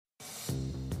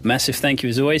Massive thank you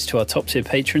as always to our top tier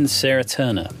patron, Sarah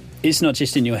Turner. It's Not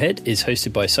Just In Your Head is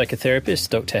hosted by psychotherapist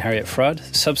Dr. Harriet Frudd,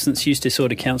 substance use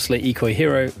disorder counsellor Ikoi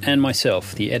Hiro, and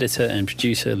myself, the editor and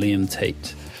producer Liam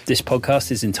Tate. This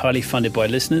podcast is entirely funded by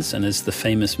listeners, and as the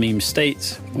famous meme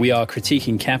states, we are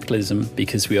critiquing capitalism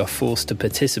because we are forced to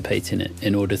participate in it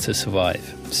in order to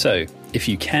survive. So, if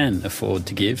you can afford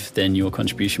to give, then your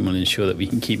contribution will ensure that we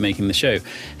can keep making the show.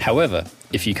 However,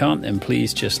 if you can't, then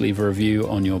please just leave a review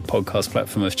on your podcast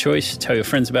platform of choice, tell your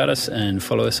friends about us, and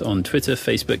follow us on Twitter,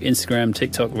 Facebook, Instagram,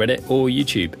 TikTok, Reddit, or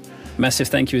YouTube. Massive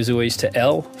thank you as always to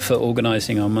Elle for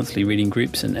organising our monthly reading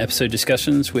groups and episode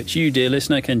discussions, which you, dear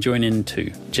listener, can join in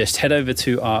too. Just head over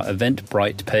to our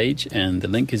Eventbrite page, and the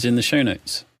link is in the show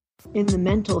notes. In the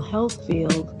mental health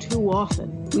field, too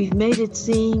often, we've made it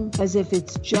seem as if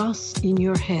it's just in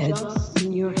your head.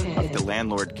 The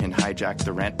landlord can hijack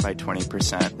the rent by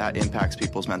 20%. That impacts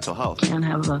people's mental health. Can't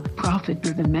have a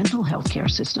profit-driven mental health care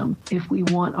system if we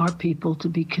want our people to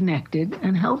be connected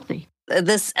and healthy.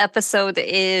 This episode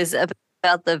is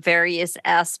about the various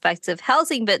aspects of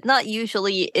housing, but not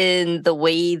usually in the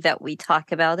way that we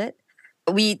talk about it.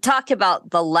 We talk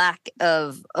about the lack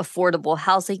of affordable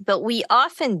housing, but we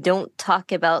often don't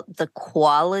talk about the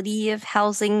quality of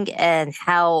housing and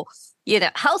how,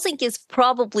 housing is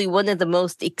probably one of the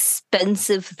most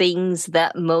expensive things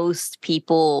that most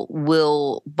people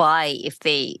will buy if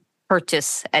they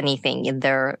purchase anything in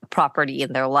their property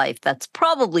in their life. That's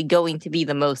probably going to be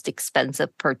the most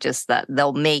expensive purchase that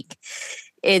they'll make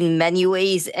in many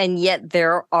ways. And yet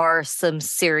there are some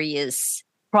serious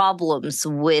problems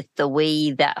with the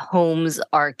way that homes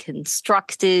are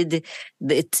constructed,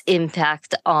 its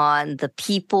impact on the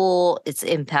people, its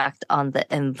impact on the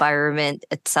environment,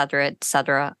 et cetera, et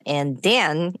cetera. And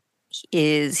Dan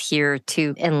is here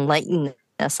to enlighten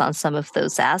us on some of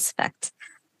those aspects.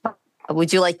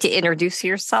 Would you like to introduce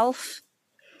yourself?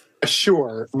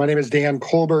 Sure. My name is Dan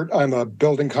Kolbert. I'm a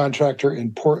building contractor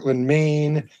in Portland,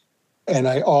 Maine. And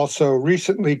I also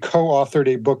recently co-authored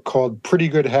a book called Pretty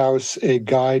Good House, A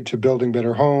Guide to Building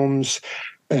Better Homes.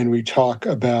 And we talk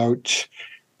about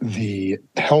the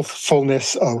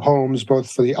healthfulness of homes,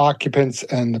 both for the occupants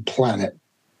and the planet.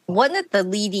 One of the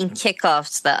leading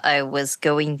kickoffs that I was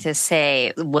going to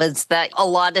say was that a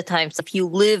lot of times, if you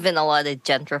live in a lot of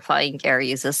gentrifying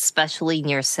areas, especially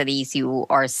near cities, you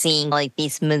are seeing like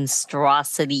these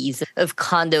monstrosities of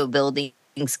condo buildings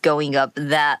going up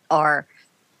that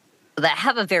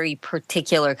have a very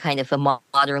particular kind of a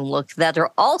modern look, that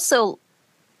are also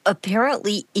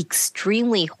apparently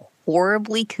extremely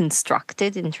horribly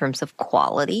constructed in terms of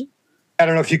quality. I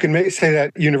don't know if you can say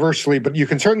that universally, but you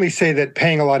can certainly say that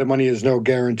paying a lot of money is no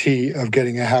guarantee of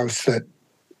getting a house that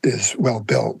is well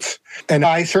built. And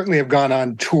I certainly have gone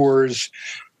on tours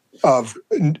of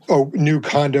new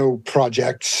condo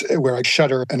projects where I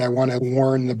shudder, and I want to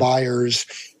warn the buyers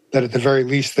that at the very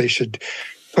least they should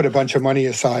put a bunch of money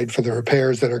aside for the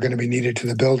repairs that are going to be needed to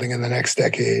the building in the next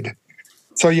decade.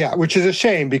 So yeah, which is a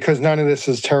shame because none of this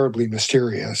is terribly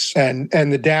mysterious. And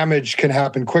the damage can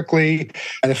happen quickly.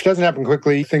 And if it doesn't happen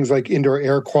quickly, things like indoor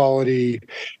air quality,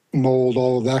 mold,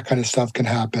 all of that kind of stuff can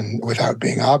happen without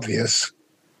being obvious.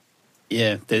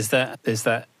 Yeah, there's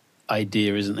that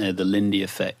idea, isn't there, the Lindy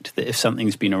effect, that if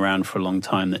something's been around for a long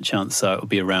time, that chances are it will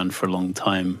be around for a long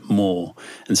time more.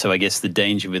 And so I guess the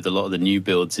danger with a lot of the new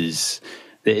builds is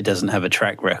that it doesn't have a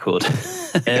track record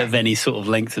of any sort of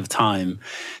length of time.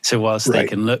 So whilst they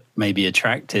can look maybe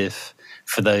attractive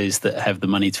for those that have the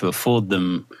money to afford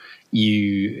them,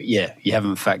 you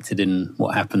haven't factored in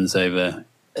what happens over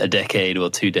a decade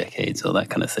or 2 decades or that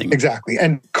kind of thing. Exactly.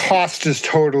 And cost is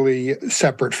totally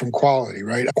separate from quality,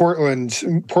 right? Portland,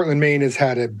 Maine has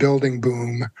had a building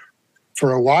boom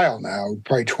for a while now,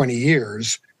 probably 20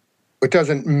 years. It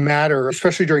doesn't matter,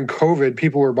 especially during COVID,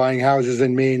 people were buying houses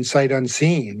in Maine sight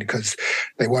unseen because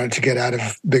they wanted to get out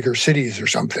of bigger cities or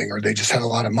something, or they just had a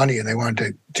lot of money and they wanted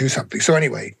to do something. So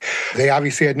anyway, they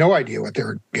obviously had no idea what they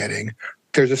were getting.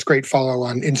 There's this great follow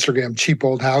on Instagram, Cheap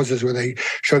Old Houses, where they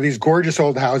show these gorgeous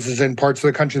old houses in parts of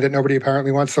the country that nobody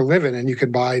apparently wants to live in, and you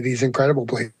can buy these incredible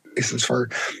places for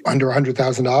under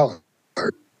 $100,000.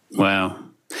 Wow.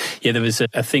 Yeah, there was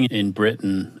a thing in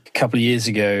Britain a couple of years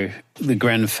ago, the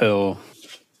Grenfell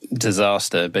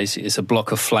disaster. Basically, it's a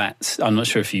block of flats. I'm not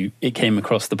sure if it came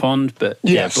across the pond, but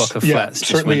yes, a block of flats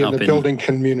just certainly went in up the building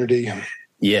community.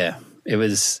 Yeah,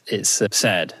 it's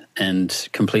sad and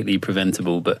completely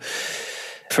preventable. But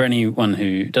for anyone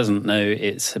who doesn't know,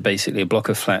 it's basically a block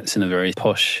of flats in a very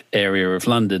posh area of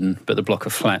London, but the block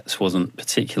of flats wasn't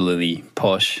particularly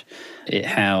posh. It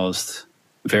housed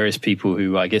various people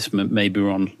who I guess maybe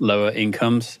were on lower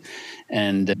incomes,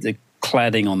 and the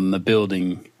cladding on the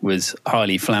building was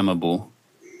highly flammable,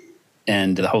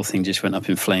 and the whole thing just went up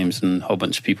in flames and a whole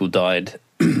bunch of people died.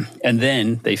 And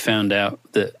then they found out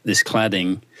that this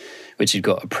cladding, which had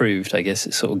got approved, I guess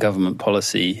it's sort of government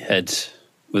policy,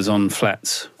 was on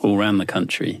flats all around the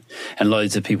country. And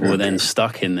loads of people were then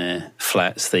stuck in their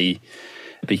flats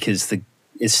because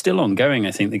it's still ongoing.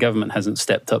 I think the government hasn't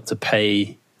stepped up to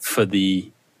pay for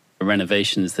the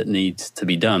renovations that need to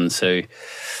be done. So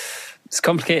it's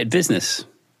complicated business.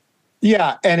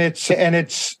 Yeah, and it's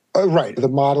right. The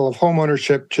model of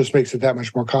homeownership just makes it that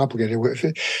much more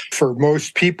complicated. For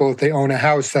most people, if they own a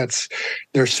house, that's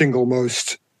their single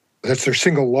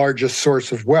largest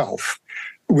source of wealth,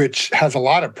 which has a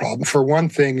lot of problems. For one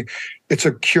thing, it's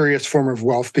a curious form of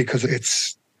wealth because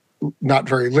it's not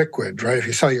very liquid, right? If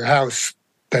you sell your house,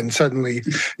 then suddenly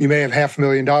you may have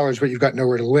 $500,000, but you've got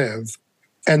nowhere to live.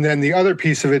 And then the other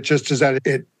piece of it just is that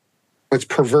it's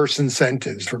perverse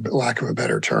incentives, for lack of a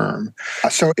better term.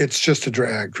 So it's just a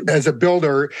drag. As a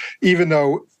builder, even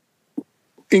though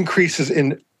increases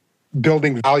in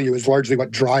building value is largely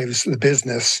what drives the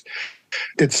business,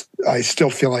 I still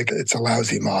feel like it's a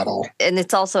lousy model. And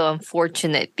it's also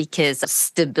unfortunate because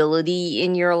stability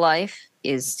in your life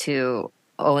is to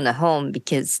own a home,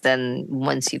 because then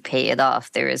once you pay it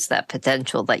off, there is that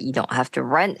potential that you don't have to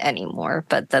rent anymore.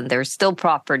 But then there's still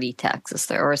property taxes.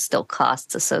 There are still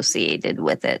costs associated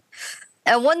with it.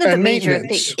 And one of the major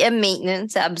things, and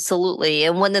maintenance, absolutely.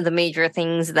 And one of the major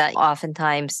things that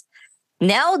oftentimes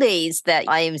nowadays that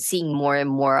I am seeing more and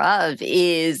more of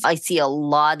is I see a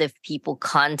lot of people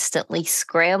constantly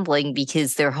scrambling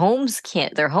because their home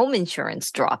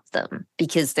insurance dropped them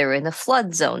because they're in a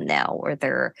flood zone now, or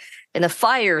they're in a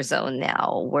fire zone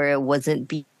now where it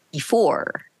wasn't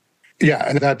before. Yeah,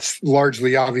 and that's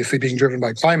largely obviously being driven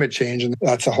by climate change, and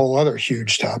that's a whole other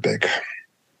huge topic.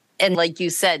 And like you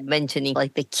said, mentioning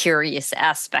like the curious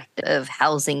aspect of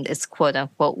housing this quote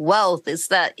unquote wealth is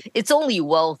that it's only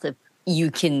wealth if you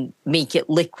can make it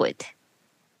liquid.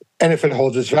 And if it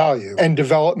holds its value. And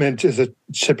development is the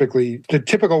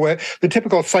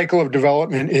typical cycle of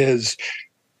development is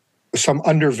some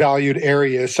undervalued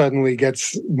area suddenly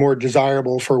gets more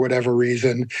desirable for whatever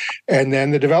reason. And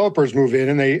then the developers move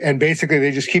in and basically they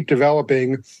just keep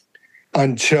developing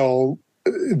until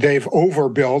they've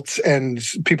overbuilt and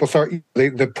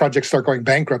the projects start going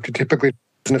bankrupt. It typically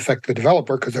doesn't affect the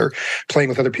developer because they're playing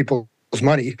with other people's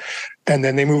money. And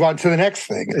then they move on to the next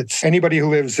thing. It's anybody who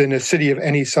lives in a city of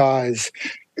any size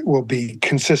will be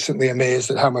consistently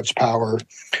amazed at how much power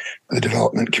the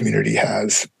development community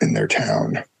has in their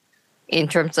town. In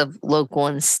terms of local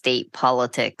and state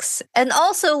politics, and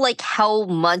also like how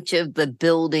much of the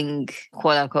building,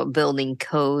 quote unquote, building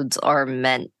codes are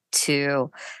meant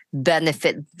to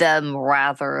benefit them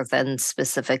rather than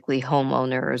specifically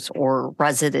homeowners or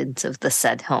residents of the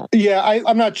said home. Yeah,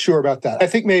 I'm not sure about that. I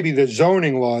think maybe the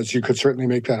zoning laws, you could certainly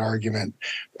make that argument.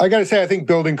 I got to say, I think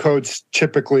building codes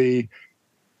typically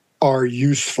are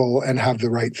useful and have the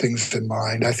right things in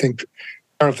mind. I don't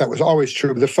know if that was always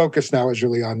true, but the focus now is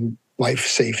really on life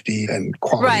safety and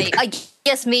quality. Right. I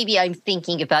guess maybe I'm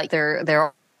thinking about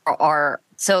there are,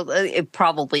 so it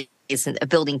probably isn't a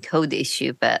building code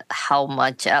issue, but how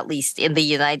much, at least in the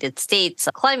United States,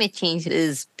 climate change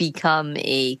has become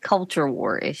a culture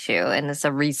war issue. And as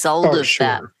a result of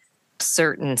that,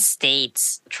 certain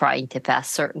states trying to pass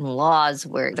certain laws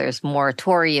where there's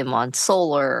moratorium on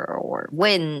solar or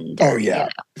wind.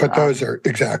 But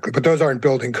those aren't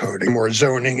building code, more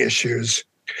zoning issues.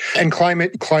 And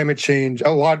climate change,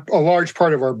 a large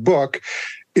part of our book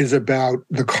is about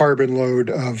the carbon load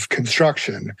of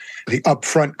construction, the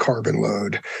upfront carbon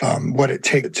load, what it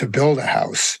takes to build a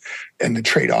house and the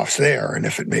trade-offs there, and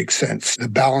if it makes sense, the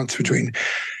balance between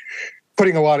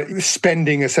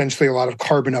spending essentially a lot of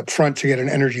carbon up front to get an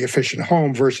energy efficient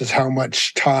home versus how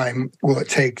much time will it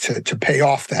take to pay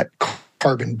off that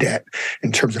carbon debt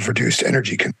in terms of reduced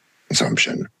energy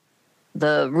consumption.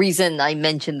 The reason I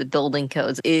mentioned the building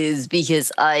codes is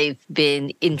because I've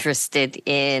been interested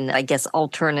in, I guess,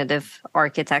 alternative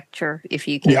architecture, if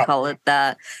you can call it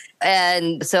that.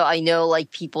 And so I know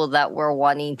like people that were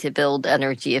wanting to build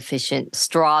energy efficient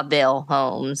straw bale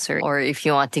homes, or if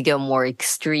you want to go more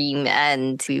extreme,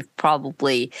 and we've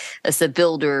probably, as a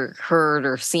builder, heard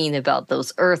or seen about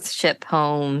those earthship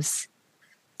homes.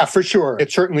 For sure.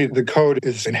 The code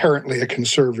is inherently a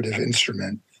conservative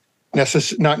instrument.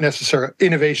 Not necessarily.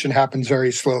 Innovation happens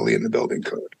very slowly in the building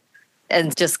code.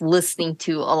 And just listening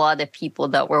to a lot of people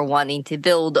that were wanting to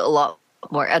build a lot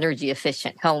more energy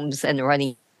efficient homes and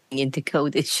running into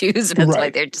code issues. That's why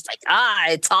they're just like,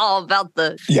 it's all about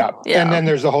the... Yeah. And then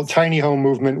there's the whole tiny home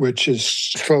movement, which is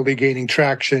slowly gaining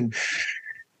traction.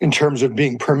 in terms of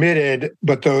being permitted,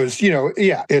 but those,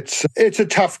 it's a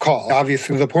tough call.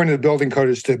 Obviously, the point of the building code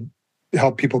is to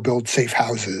help people build safe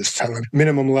houses, have a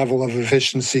minimum level of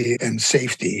efficiency and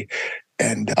safety.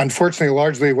 And unfortunately,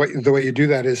 largely the way you do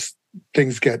that is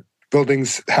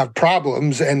buildings have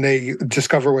problems and they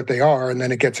discover what they are, and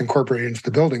then it gets incorporated into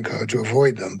the building code to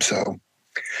avoid them. So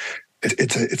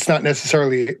it's not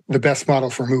necessarily the best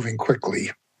model for moving quickly.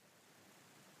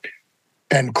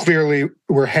 And clearly,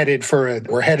 we're headed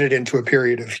into a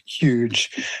period of huge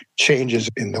changes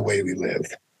in the way we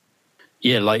live.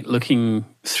 Yeah, like looking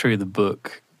through the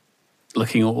book,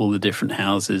 looking at all the different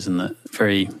houses and the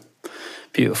very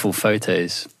beautiful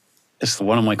photos.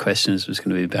 One of my questions was going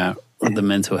to be about the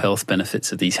mental health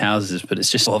benefits of these houses, but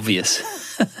it's just obvious.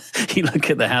 You look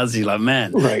at the houses, you're like,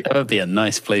 man, right, that would be a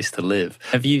nice place to live.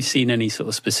 Have you seen any sort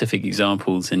of specific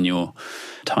examples in your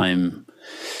time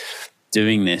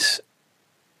doing this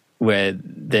where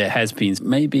there has been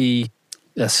maybe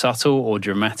a subtle or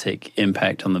dramatic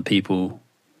impact on the people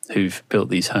who've built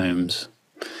these homes?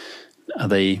 Are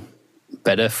they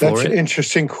better for it? That's an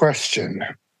interesting question.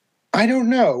 I don't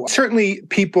know. Certainly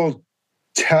people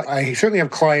I certainly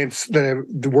have clients that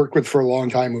I've worked with for a long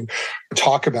time who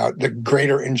talk about the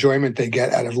greater enjoyment they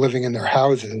get out of living in their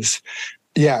houses.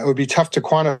 Yeah, it would be tough to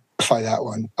quantify that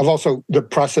one. I've also, the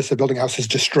process of building a house has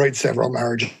destroyed several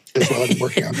marriages while I've been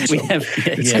working on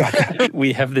it.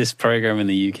 We have this program in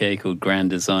the UK called Grand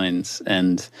Designs,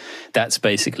 and that's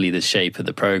basically the shape of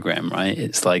the program, right?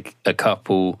 It's like a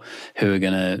couple who are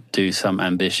going to do some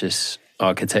ambitious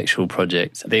architectural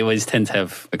project. They always tend to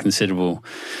have a considerable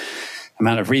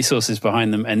amount of resources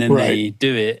behind them, and then they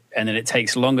do it, and then it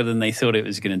takes longer than they thought it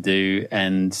was going to do.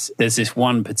 And there's this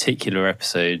one particular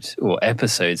episode, or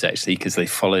episodes actually, because they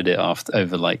followed it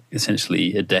over like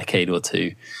essentially a decade or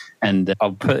two. And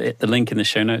I'll put the link in the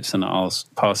show notes and I'll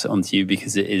pass it on to you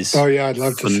because it is I'd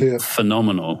love to see it.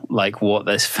 Phenomenal. Like what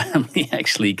this family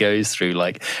actually goes through,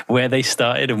 like where they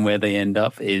started and where they end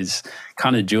up is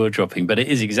kind of jaw-dropping. But it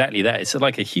is exactly that. It's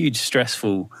like a huge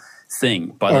stressful thing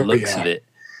by the looks of it.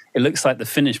 It looks like the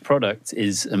finished product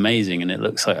is amazing, and it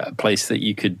looks like a place that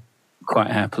you could quite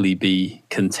happily be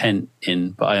content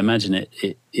in. But I imagine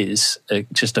it is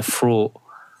just a fraught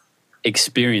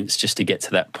experience just to get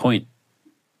to that point.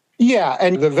 Yeah,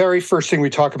 and the very first thing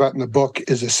we talk about in the book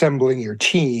is assembling your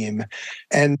team,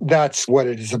 and that's what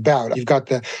it is about. You've got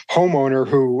the homeowner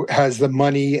who has the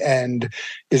money and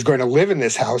is going to live in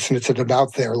this house, and it's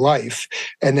about their life,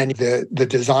 and then the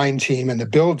design team and the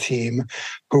build team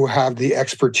who have the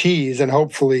expertise and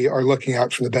hopefully are looking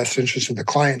out for the best interest of the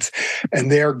clients,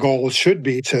 and their goal should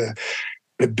be to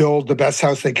build the best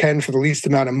house they can for the least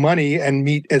amount of money and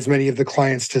meet as many of the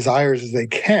clients' desires as they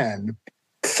can.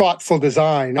 Thoughtful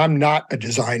design. I'm not a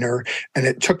designer, and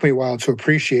it took me a while to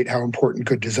appreciate how important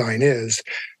good design is.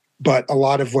 But a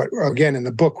lot of what, again, in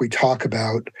the book, we talk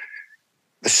about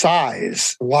the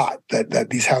size a lot,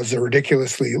 that these houses are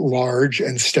ridiculously large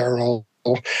and sterile,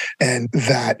 and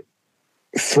that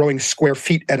throwing square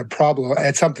feet at a problem,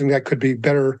 at something that could be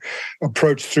better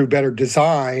approached through better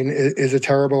design, is a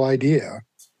terrible idea.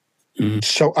 Mm-hmm.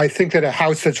 So I think that a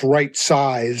house that's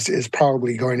right-sized is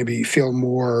probably going to feel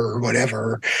more,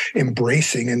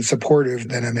 embracing and supportive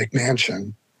than a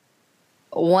McMansion.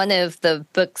 One of the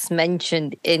books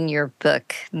mentioned in your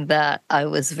book that I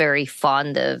was very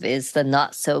fond of is The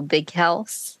Not So Big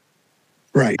House.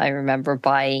 Right. I remember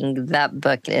buying that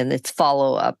book and its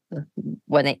follow-up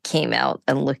when it came out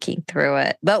and looking through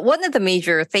it. But one of the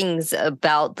major things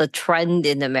about the trend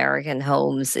in American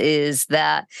homes is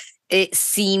that it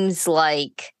seems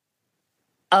like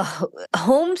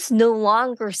homes no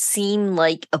longer seem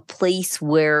like a place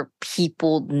where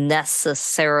people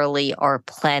necessarily are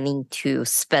planning to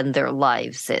spend their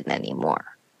lives in anymore.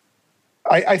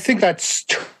 I think that's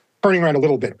turning around a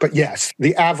little bit, but yes,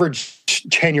 the average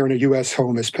tenure in a U.S.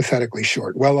 home is pathetically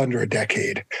short, well under a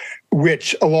decade,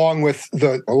 which, along with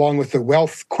the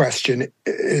wealth question,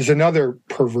 is another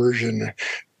perversion.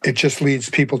 It just leads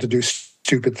people to do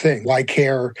stupid thing. Why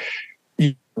care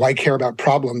about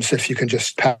problems if you can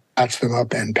just patch them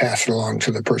up and pass it along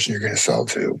to the person you're going to sell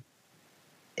to?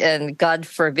 And God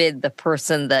forbid the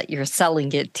person that you're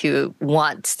selling it to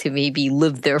wants to maybe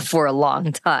live there for a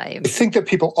long time. I think that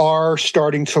people are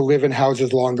starting to live in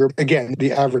houses longer. Again,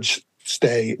 the average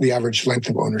length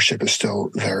of ownership is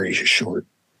still very short.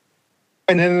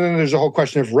 And then there's the whole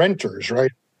question of renters,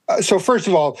 right? So first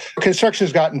of all, construction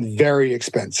has gotten very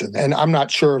expensive, and I'm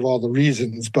not sure of all the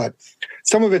reasons, but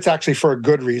some of it's actually for a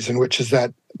good reason, which is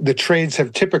that the trades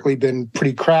have typically been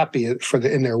pretty crappy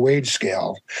in their wage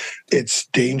scale. It's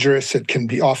dangerous, it can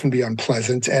often be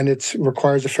unpleasant, and it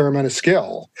requires a fair amount of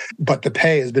skill. But the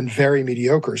pay has been very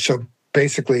mediocre. So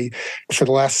basically, for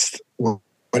the last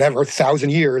 1,000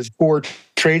 years, poor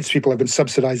tradespeople have been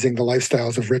subsidizing the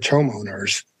lifestyles of rich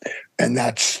homeowners. And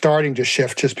that's starting to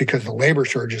shift just because the labor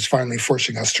shortage is finally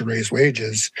forcing us to raise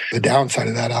wages. The downside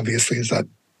of that, obviously, is that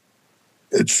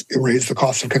it raised the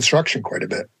cost of construction quite a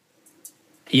bit.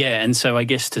 Yeah, and so I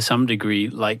guess to some degree,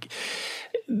 like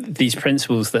these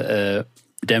principles that are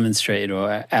demonstrated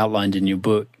or outlined in your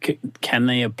book, can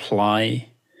they apply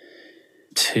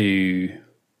to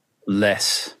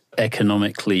less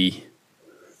economically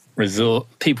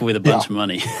people with a bunch of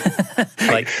money?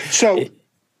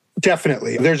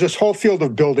 Definitely. There's this whole field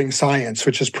of building science,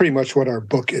 which is pretty much what our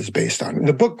book is based on.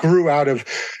 The book grew out of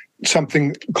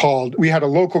something we had a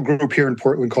local group here in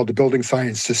Portland called the Building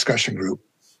Science Discussion Group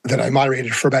that I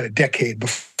moderated for about a decade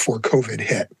before COVID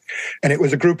hit. And it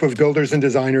was a group of builders and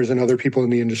designers and other people in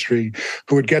the industry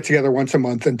who would get together once a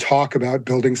month and talk about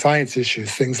building science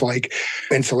issues, things like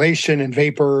insulation and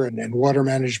vapor and water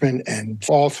management and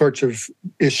all sorts of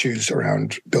issues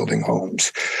around building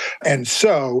homes. And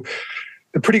so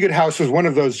The Pretty Good House was one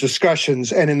of those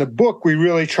discussions. And in the book, we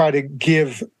really try to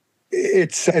give,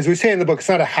 as we say in the book, it's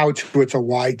not a how-to, it's a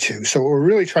why-to. So what we're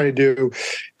really trying to do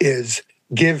is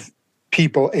give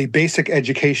people a basic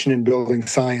education in building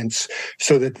science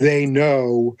so that they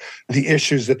know the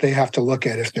issues that they have to look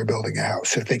at if they're building a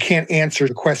house. If they can't answer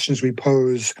the questions we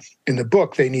pose in the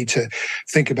book, they need to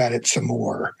think about it some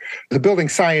more. The building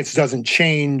science doesn't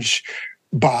change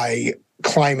by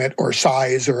climate or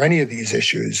size or any of these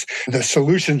issues. The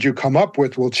solutions you come up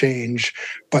with will change,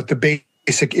 but the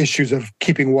basic issues of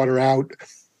keeping water out,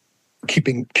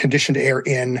 keeping conditioned air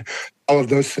in, all of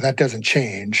those, that doesn't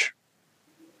change.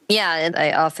 Yeah, and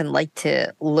I often like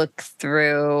to look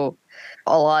through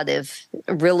a lot of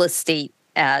real estate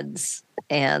ads.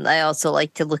 And I also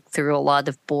like to look through a lot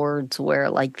of boards where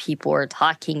like people are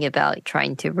talking about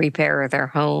trying to repair their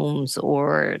homes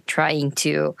or trying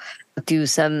to do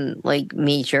some like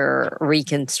major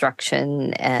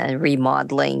reconstruction and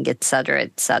remodeling, et cetera,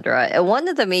 et cetera. And one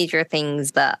of the major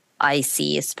things that I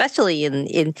see, especially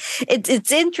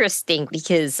it's interesting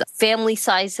because family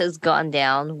size has gone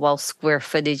down while square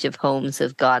footage of homes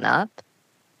have gone up.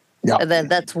 Yeah. And then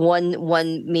that's one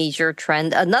major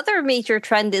trend. Another major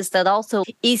trend is that also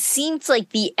it seems like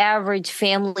the average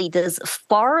family does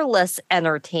far less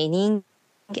entertaining,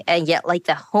 and yet like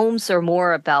the homes are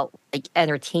more about like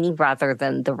entertaining rather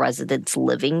than the residents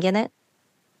living in it.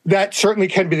 That certainly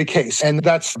can be the case. And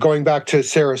that's going back to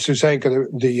Sarah Susanka,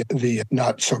 the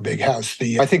not so big house.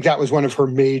 I think that was one of her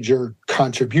major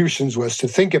contributions, was to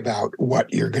think about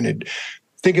what you're going to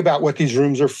think about, what these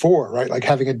rooms are for, right? Like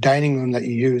having a dining room that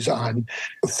you use on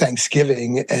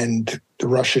Thanksgiving and the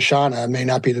Rosh Hashanah may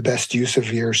not be the best use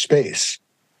of your space.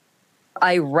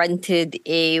 I rented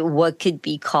what could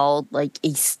be called like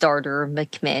a starter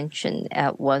McMansion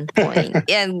at one point.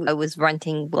 And I was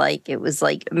renting it was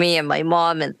like me and my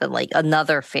mom and then like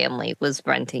another family was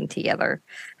renting together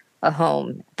a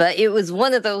home. But it was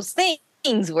one of those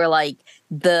things where like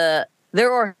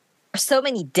there are so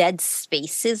many dead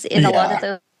spaces in a lot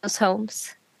of those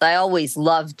homes. I always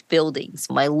loved buildings.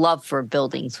 My love for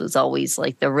buildings was always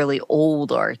like the really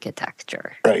old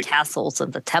architecture, right. The castles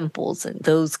and the temples and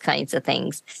those kinds of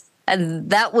things. And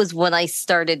that was when I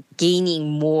started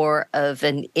gaining more of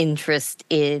an interest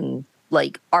in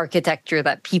like architecture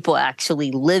that people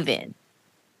actually live in.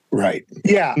 Right.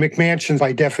 Yeah. McMansions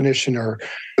by definition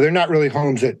they're not really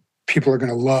homes that people are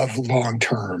going to love long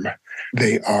term.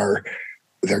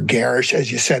 They're garish,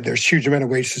 as you said. There's huge amount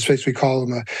of wasted space. We call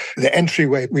them the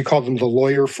entryway. We call them the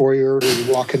lawyer foyer, where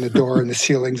you walk in the door and the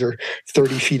ceilings are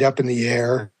 30 feet up in the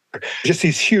air. Just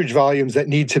these huge volumes that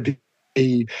need to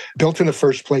be built in the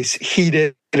first place,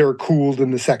 heated or cooled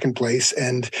in the second place,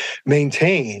 and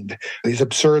maintained. These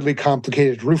absurdly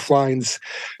complicated roof lines,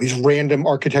 these random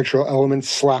architectural elements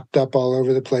slapped up all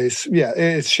over the place. Yeah,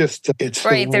 it's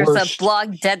right. The There's worst. A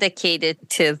blog dedicated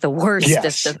to the worst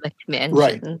of the McMansions.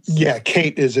 Right. Yeah,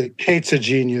 Kate's a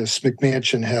genius.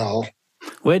 McMansion hell.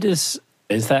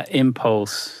 Is that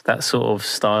impulse, that sort of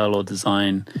style or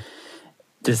design,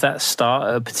 does that start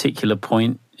at a particular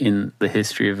point in the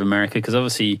history of America? Because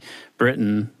obviously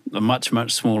Britain, a much,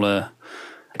 much smaller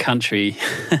country,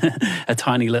 a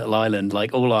tiny little island,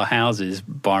 like all our houses,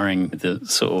 barring the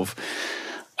sort of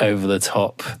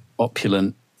over-the-top,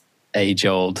 opulent,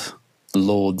 age-old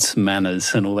lords'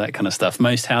 manors and all that kind of stuff.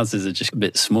 Most houses are just a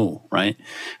bit small, right?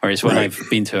 Whereas when I've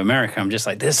been to America, I'm just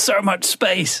like, there's so much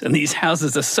space and these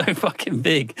houses are so fucking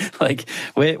big. Like,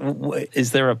 where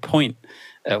is there a point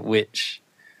at which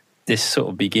this sort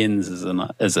of begins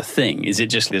as a thing? Is it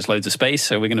just there's loads of space,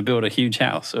 so we're going to build a huge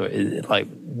house? Or is it like,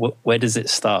 where does it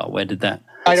start? Where did that...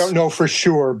 I don't know for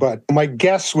sure, but my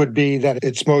guess would be that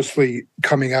it's mostly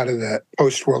coming out of the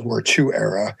post-World War II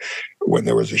era, when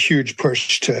there was a huge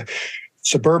push to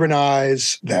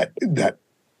suburbanize, that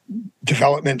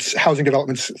housing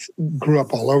developments grew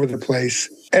up all over the place.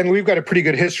 And we've got a pretty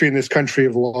good history in this country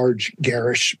of large,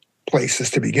 garish places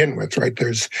to begin with, right?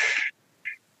 There's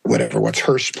what's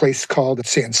Hearst Place called,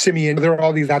 San Simeon. There are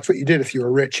all these, that's what you did if you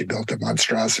were rich, you built a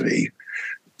monstrosity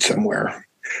somewhere.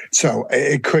 So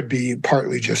it could be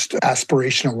partly just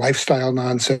aspirational lifestyle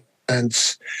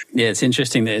nonsense. Yeah, it's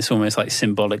interesting that it's almost like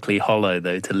symbolically hollow,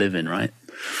 though, to live in, right?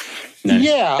 No.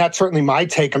 Yeah, that's certainly my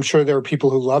take. I'm sure there are people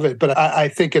who love it, but I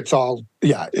think it's all,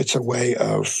 it's a way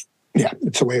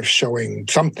of showing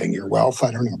something, your wealth.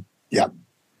 I don't know. Yeah.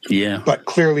 Yeah. But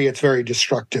clearly it's very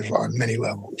destructive on many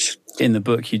levels. In the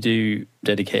book, you do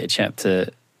dedicate a chapter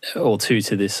or two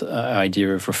to this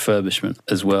idea of refurbishment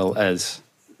as well as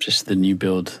just the new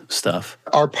build stuff.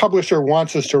 Our publisher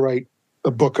wants us to write a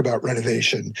book about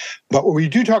renovation. But what we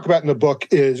do talk about in the book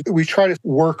is we try to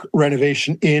work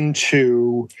renovation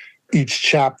into each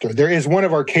chapter. There is one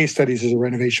of our case studies is a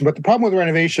renovation, but the problem with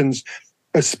renovations,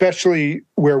 especially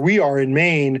where we are in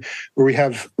Maine, where we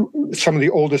have some of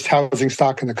the oldest housing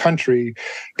stock in the country,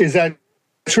 is that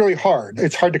it's really hard.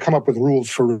 It's hard to come up with rules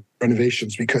for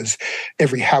renovations because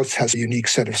every house has a unique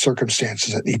set of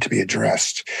circumstances that need to be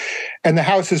addressed. And the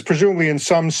house is presumably in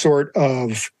some sort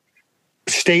of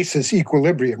stasis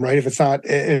equilibrium, right? If it's not,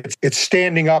 it's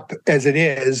standing up as it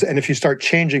is. And if you start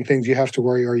changing things, you have to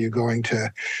worry, are you going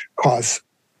to cause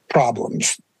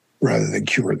problems rather than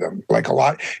cure them? Like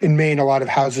in Maine, a lot of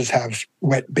houses have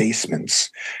wet basements,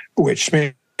 which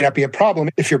may not be a problem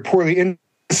if you're poorly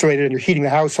insulated and you're heating the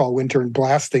house all winter and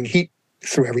blasting heat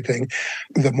through everything.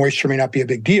 The moisture may not be a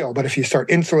big deal, but if you start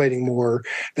insulating more,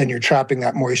 then you're trapping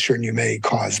that moisture and you may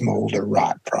cause mold or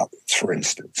rot problems, for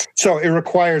instance. So it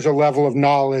requires a level of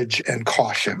knowledge and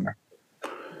caution.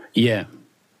 Yeah.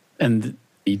 And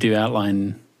you do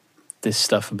outline this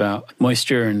stuff about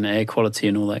moisture and air quality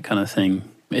and all that kind of thing.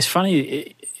 It's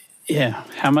funny,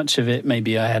 how much of it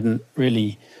maybe I hadn't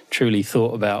really truly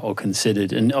thought about or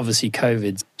considered. And obviously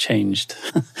COVID changed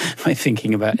my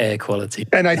thinking about air quality.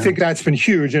 And I think that's been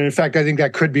huge. And in fact, I think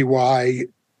that could be why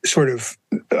sort of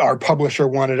our publisher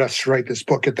wanted us to write this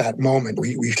book at that moment.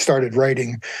 We started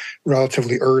writing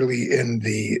relatively early in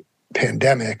the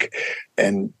pandemic.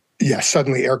 And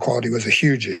suddenly air quality was a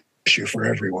huge issue for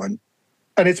everyone.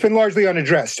 And it's been largely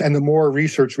unaddressed. And the more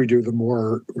research we do, the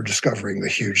more we're discovering the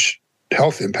huge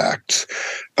health impacts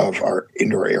of our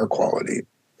indoor air quality.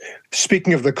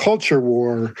 Speaking of the culture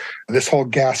war, this whole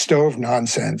gas stove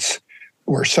nonsense,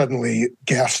 where suddenly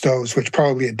gas stoves, which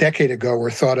probably a decade ago were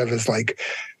thought of as like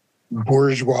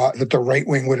bourgeois, that the right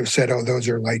wing would have said, oh, those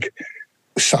are like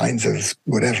signs of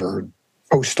whatever,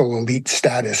 postal elite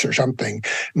status or something.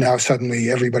 Now suddenly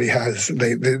everybody has,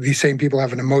 these same people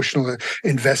have an emotional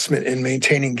investment in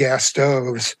maintaining gas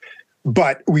stoves.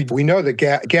 But we know that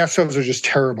gas stoves are just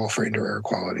terrible for indoor air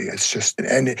quality. It's just,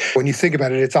 and when you think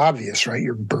about it, it's obvious, right?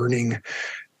 You're burning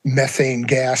methane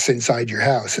gas inside your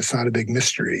house. It's not a big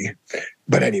mystery.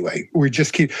 But anyway,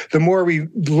 the more we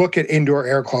look at indoor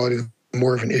air quality, the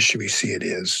more of an issue we see it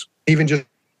is. Even just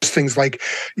things like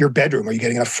your bedroom. Are you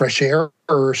getting enough fresh air,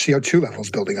 or CO2 levels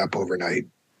building up overnight?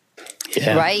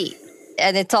 Yeah. Right.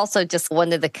 And it's also just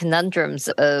one of the conundrums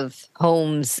of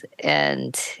homes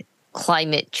and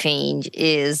climate change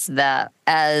is that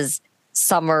as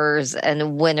summers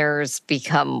and winters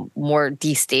become more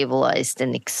destabilized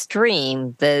and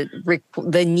extreme,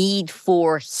 the need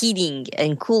for heating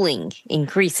and cooling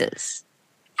increases.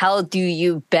 How do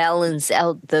you balance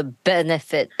out the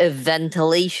benefit of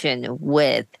ventilation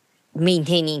with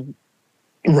maintaining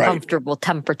comfortable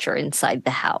temperature inside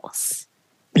the house?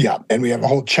 Yeah, and we have a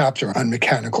whole chapter on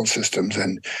mechanical systems.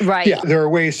 And there are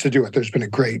ways to do it.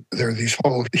 There are these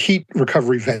whole heat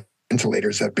recovery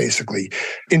ventilators that basically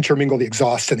intermingle the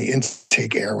exhaust and the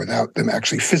intake air without them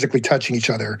actually physically touching each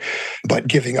other, but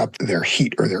giving up their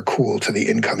heat or their cool to the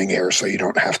incoming air so you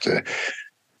don't have to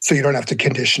So you don't have to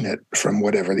condition it from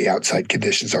whatever the outside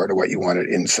conditions are to what you want it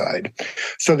inside.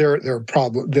 So there are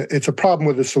problems. It's a problem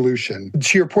with the solution.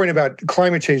 To your point about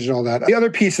climate change and all that, the other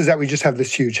piece is that we just have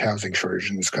this huge housing shortage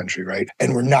in this country, right?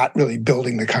 And we're not really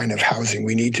building the kind of housing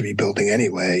we need to be building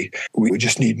anyway. We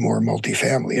just need more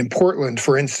multifamily. In Portland,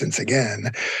 for instance,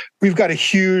 again, we've got a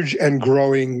huge and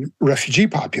growing refugee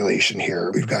population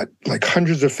here. We've got like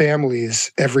hundreds of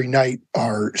families every night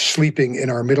are sleeping in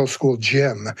our middle school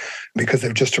gym because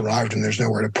they've just arrived and there's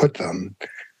nowhere to put them.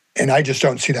 And I just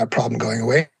don't see that problem going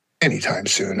away anytime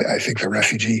soon. I think we're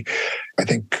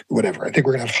going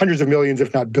to have hundreds of millions,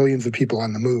 if not billions of people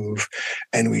on the move.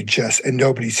 And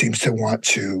nobody seems to want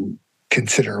to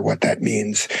consider what that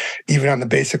means, even on the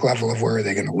basic level of where are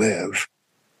they going to live.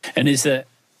 And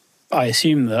I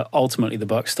assume that ultimately the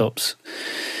buck stops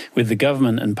with the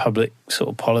government and public sort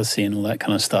of policy and all that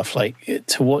kind of stuff. Like,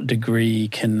 to what degree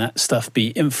can that stuff be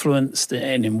influenced,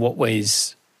 and in what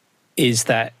ways is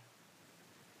that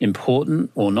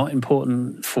important or not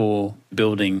important for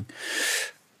building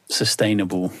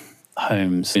sustainable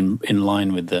homes in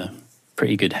line with the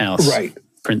pretty good house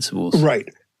principles? Right.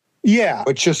 Yeah,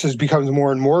 it just becomes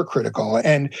more and more critical.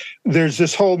 And there's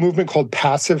this whole movement called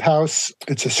Passive House.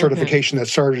 It's a certification that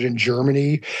started in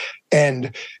Germany,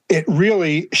 and it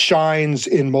really shines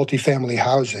in multifamily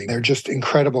housing. They're just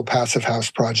incredible passive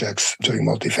house projects doing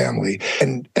multifamily.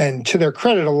 And to their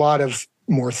credit, a lot of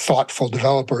more thoughtful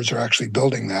developers are actually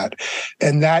building that.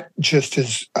 And that just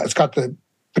it's got the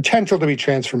potential to be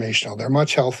transformational. They're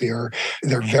much healthier.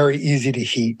 They're very easy to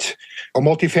heat. A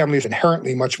multifamily is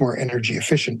inherently much more energy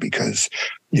efficient because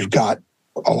you've got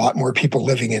a lot more people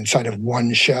living inside of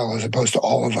one shell as opposed to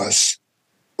all of us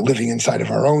living inside of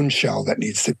our own shell that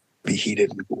needs to be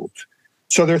heated and cooled.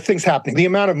 So there are things happening. The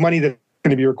amount of money that's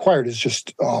going to be required is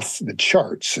just off the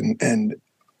charts. And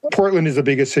Portland is the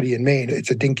biggest city in Maine. It's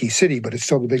a dinky city, but it's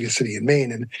still the biggest city in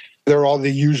Maine. And there are all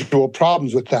the usual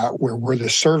problems with that, where we're the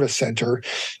service center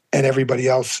and everybody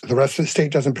else, the rest of the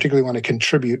state doesn't particularly want to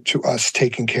contribute to us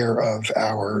taking care of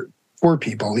our poor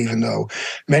people, even though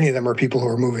many of them are people who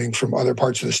are moving from other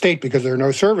parts of the state because there are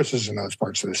no services in those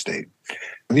parts of the state.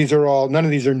 None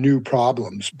of these are new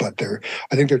problems, but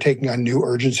I think they're taking on new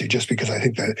urgency just because I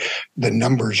think that the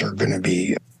numbers are going to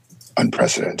be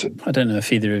unprecedented. I don't know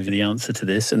if either of you the answer to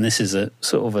this, and this is a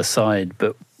sort of aside,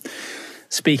 but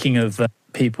speaking of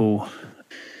people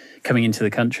coming into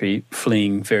the country,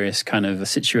 fleeing various kind of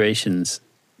situations,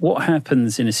 what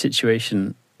happens in a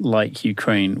situation like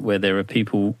Ukraine where there are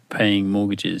people paying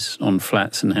mortgages on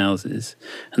flats and houses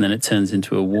and then it turns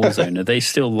into a war zone? Are they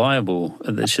still liable?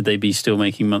 Should they be still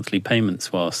making monthly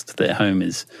payments whilst their home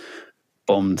is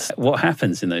bombed? What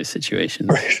happens in those situations?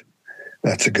 Right.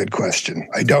 That's a good question.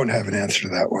 I don't have an answer to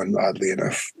that one, oddly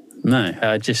enough. No,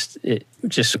 it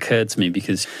just occurred to me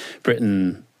because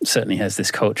Britain certainly has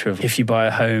this culture of if you buy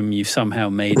a home, you've somehow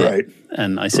made it.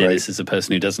 And I say this as a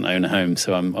person who doesn't own a home,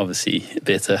 so I'm obviously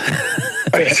bitter.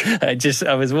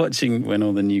 I was watching when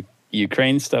all the new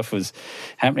Ukraine stuff was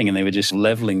happening and they were just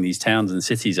leveling these towns and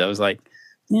cities. I was like,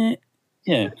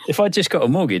 yeah. If I just got a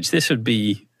mortgage, this would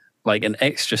be like an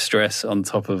extra stress on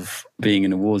top of being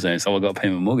in a war zone. So I've got to pay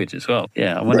my mortgage as well.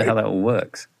 Yeah, I wonder how that all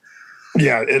works.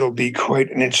 Yeah, it'll be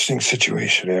quite an interesting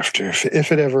situation after,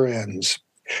 if it ever ends.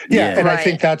 Yeah, and I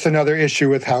think that's another issue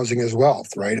with housing as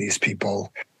wealth, right? These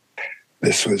people,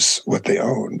 this was what they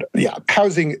owned. Yeah,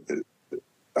 housing,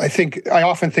 I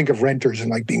often think of renters and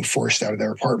like being forced out of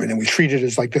their apartment, and we treat it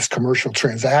as like this commercial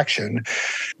transaction.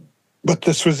 But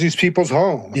this was these people's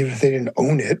home. Even if they didn't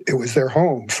own it, it was their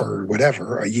home for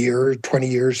whatever, a year, 20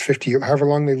 years, 50 years, however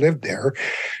long they lived there.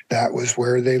 That was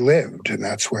where they lived, and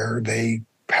that's where they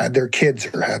had their kids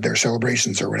or had their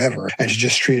celebrations or whatever. And to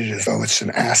just treat it as though it's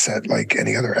an asset like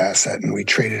any other asset and we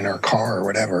trade in our car or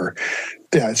whatever.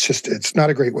 Yeah, it's not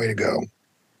a great way to go.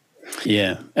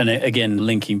 Yeah. And again,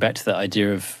 linking back to that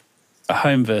idea of a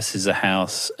home versus a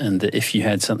house, and that if you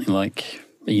had something like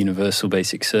a universal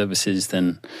basic services,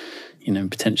 then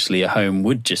potentially a home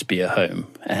would just be a home.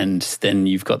 And then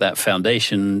you've got that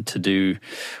foundation to do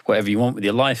whatever you want with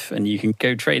your life, and you can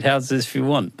go trade houses if you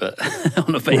want. But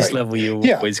on a base level, you've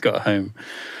always got a home.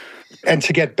 And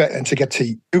to get to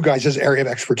you guys' area of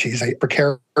expertise, the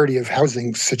precarity of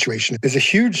housing situation is a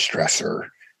huge stressor.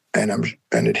 And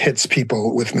it hits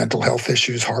people with mental health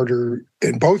issues harder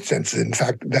in both senses. In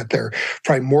fact, that they're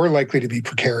probably more likely to be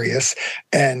precarious,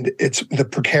 and the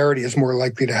precarity is more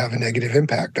likely to have a negative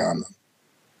impact on them.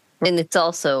 And it's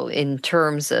also in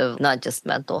terms of not just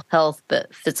mental health,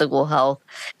 but physical health.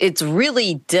 It's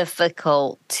really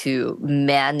difficult to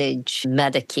manage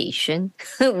medication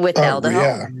without a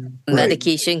home. Right.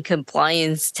 Medication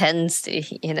compliance tends to,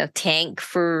 tank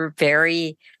for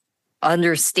very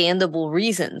understandable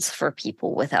reasons for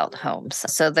people without homes.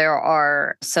 So there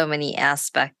are so many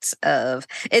aspects of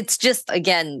it's just,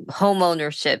 again, home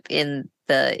ownership in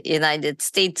the United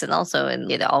States and also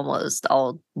in almost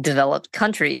all developed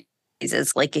countries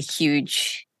is like a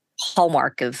huge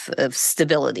hallmark of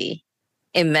stability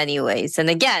in many ways. And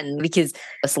again, because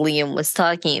as Liam was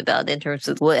talking about in terms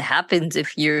of what happens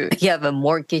if you have a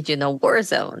mortgage in a war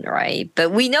zone, right?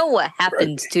 But we know what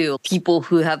happens to people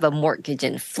who have a mortgage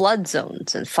in flood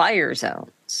zones and fire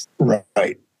zones.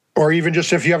 Right. Or even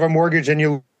just if you have a mortgage and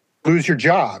you lose your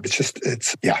job.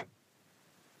 Yeah.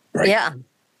 Right. Yeah.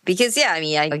 Because,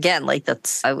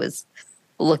 I was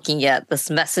looking at this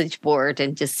message board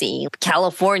and just seeing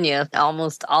California,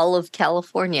 almost all of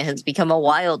California has become a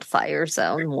wildfire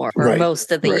zone for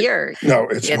most of the year. No,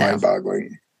 it's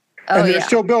mind-boggling. Oh, and they're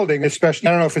still building, especially,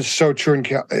 I don't know if it's so true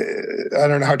I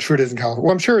don't know how true it is in California.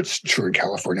 Well, I'm sure it's true in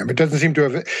California, but it doesn't seem to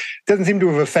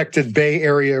have affected Bay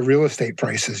Area real estate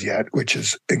prices yet, which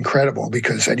is incredible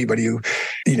because anybody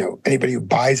who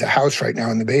buys a house right now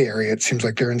in the Bay Area, it seems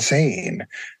like they're insane.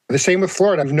 The same with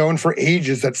Florida. I've known for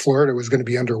ages that Florida was going to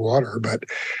be underwater, but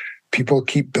people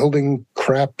keep building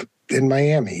crap in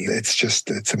Miami.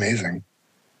 It's amazing.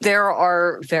 There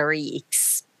are very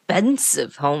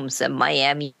expensive homes in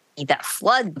Miami that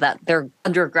flood, that their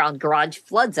underground garage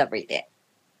floods every day.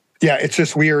 Yeah, it's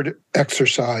this weird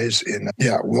exercise in,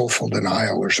 willful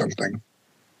denial or something.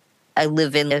 I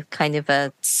live in a kind of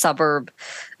a suburb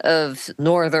of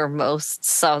northernmost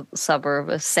suburb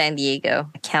of San Diego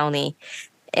County.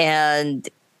 And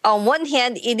on one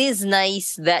hand, it is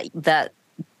nice that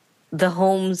the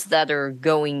homes that are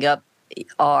going up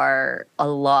are a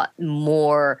lot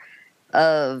more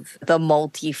of the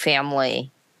multifamily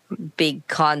big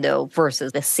condo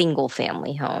versus the single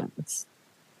family homes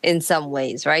in some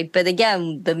ways, right? But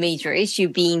again, the major issue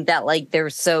being that they're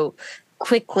so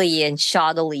quickly and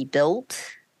shoddily built.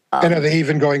 And are they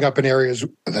even going up in areas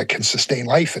that can sustain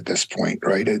life at this point,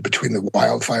 right? Between the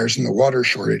wildfires and the water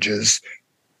shortages,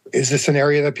 is this an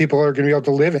area that people are going to be able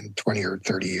to live in 20 or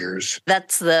 30 years?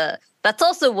 That's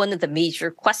also one of the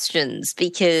major questions,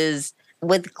 because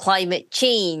with climate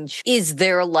change, is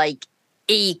there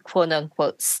a quote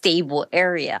unquote stable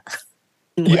area?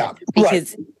 Yeah.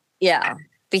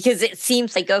 Because it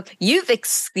seems like, okay, you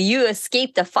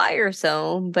escaped a fire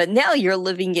zone, but now you're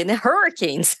living in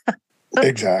hurricanes.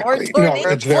 Exactly.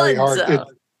 It's very hard.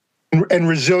 And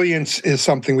resilience is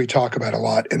something we talk about a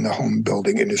lot in the home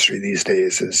building industry these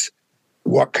days. Is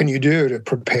what can you do to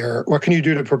prepare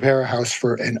a house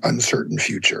for an uncertain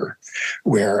future,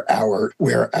 where our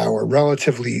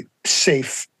relatively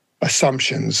safe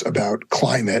assumptions about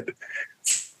climate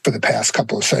for the past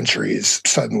couple of centuries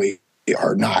suddenly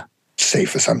are not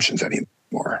safe assumptions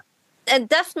anymore. And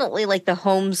definitely, the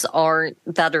homes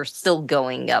that are still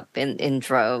going up in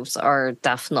droves are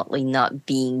definitely not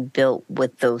being built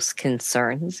with those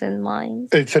concerns in mind.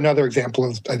 It's another example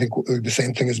of, I think, the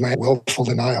same thing as my willful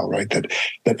denial, right?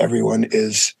 That everyone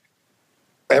is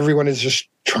just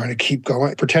trying to keep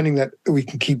going, pretending that we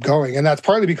can keep going. And that's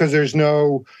partly because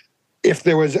if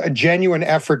there was a genuine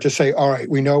effort to say, all right,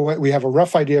 we know we have a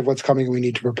rough idea of what's coming and we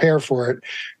need to prepare for it,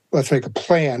 let's make a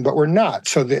plan, but we're not.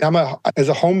 So as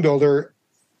a home builder,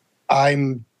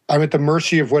 I'm at the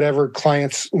mercy of whatever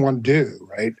clients want to do,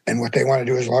 right? And what they want to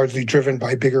do is largely driven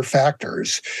by bigger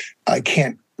factors. I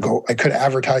could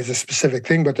advertise a specific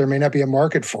thing, but there may not be a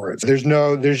market for it. So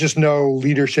there's just no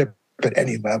leadership at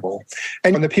any level.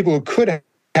 And the people who could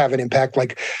have an impact,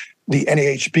 like the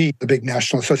NAHB, the big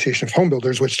National Association of Home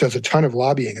Builders, which does a ton of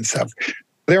lobbying and stuff,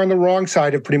 they're on the wrong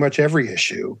side of pretty much every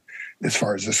issue as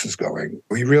far as this is going.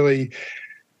 We really,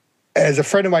 as a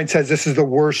friend of mine says, this is the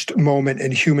worst moment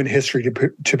in human history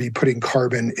to be putting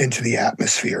carbon into the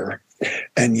atmosphere.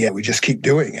 And yet we just keep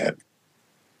doing it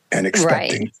and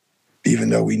expecting, even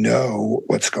though we know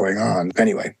what's going on.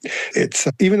 Anyway, it's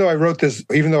even though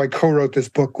I co-wrote this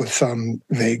book with some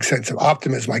vague sense of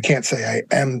optimism, I can't say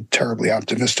I am terribly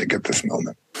optimistic at this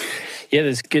moment. Yeah,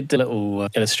 there's a good little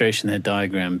illustration there,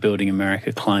 diagram, Building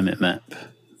America climate map.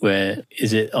 Where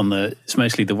is it it's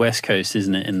mostly the West Coast,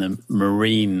 isn't it? In the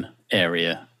marine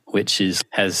area, which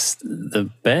has the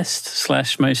best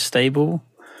 / most stable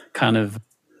kind of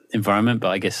environment, but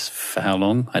I guess for how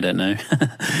long, I don't know.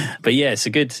 But yeah, it's a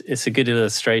good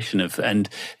illustration of, and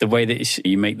the way that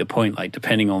you make the point, like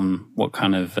depending on what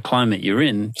kind of climate you're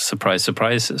in, surprise,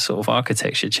 surprise, sort of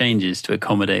architecture changes to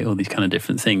accommodate all these kind of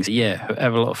different things. Yeah, I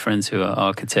have a lot of friends who are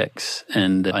architects,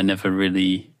 and I never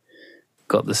really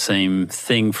got the same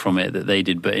thing from it that they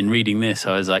did. But in reading this,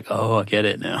 I was like, oh, I get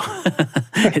it now.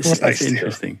 It's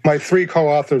interesting. My 3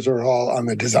 co-authors are all on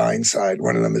the design side.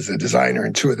 One of them is a designer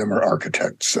and 2 of them are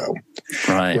architects. So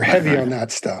we're heavy on that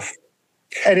stuff.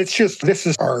 And it's just, this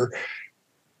is our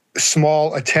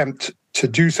small attempt to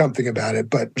do something about it.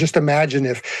 But just imagine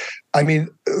if, I mean,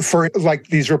 for like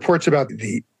these reports about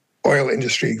the oil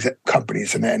industry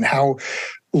companies and how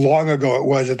long ago it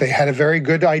was that they had a very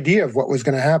good idea of what was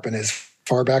going to happen as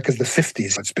far back as the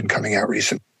 50s. It's been coming out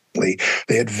recently.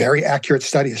 They had very accurate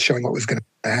studies showing what was going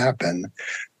to happen.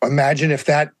 Imagine if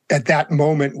that at that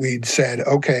moment we'd said,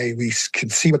 okay, we can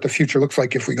see what the future looks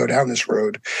like if we go down this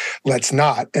road. Let's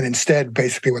not. And instead,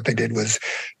 basically what they did was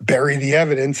bury the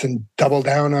evidence and double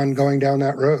down on going down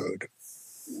that road.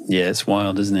 Yeah, it's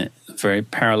wild, isn't it? Very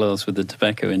parallels with the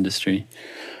tobacco industry.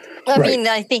 I mean,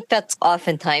 I think that's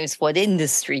oftentimes what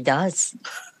industry does.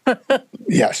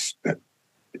 Yes.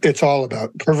 It's all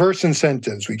about perverse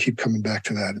incentives. We keep coming back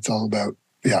to that. It's all about,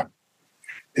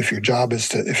 if your job is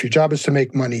to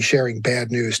make money, sharing bad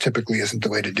news typically isn't the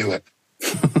way to do it.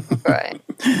 Right.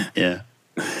 Yeah.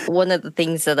 One of the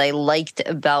things that I liked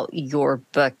about your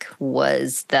book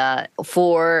was that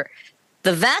for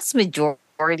the vast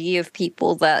majority of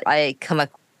people that I come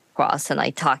across and I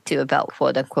talk to about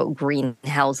quote unquote green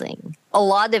housing, a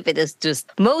lot of it is just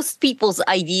most people's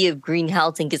idea of green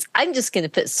housing is I'm just going to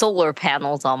put solar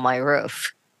panels on my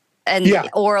roof.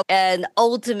 And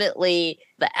ultimately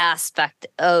the aspect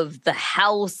of the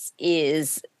house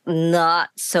is not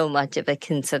so much of a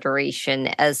consideration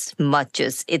as much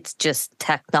as it's just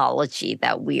technology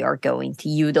that we are going to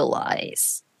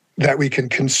utilize. That we can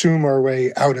consume our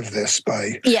way out of this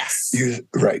by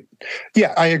right.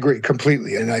 Yeah, I agree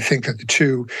completely. And I think that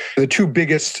the two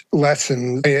biggest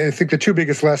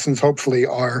lessons hopefully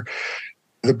are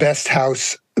the best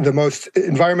house, the most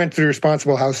environmentally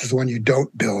responsible house is the one you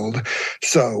don't build.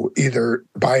 So either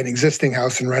buy an existing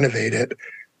house and renovate it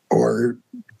or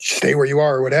stay where you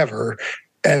are or whatever.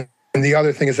 And the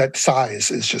other thing is that size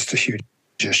is just a huge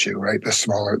issue, right? The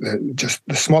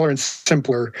smaller and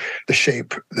simpler the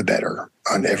shape, the better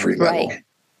on every level. Right.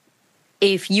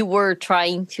 If you were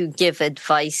trying to give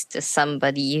advice to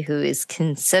somebody who is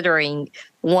considering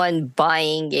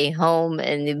buying a home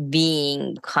and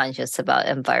being conscious about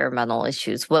environmental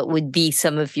issues, what would be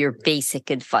some of your basic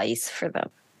advice for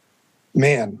them?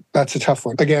 Man, that's a tough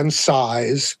one. Again,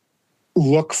 size.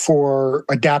 Look for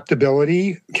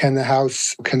adaptability. Can the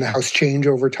house change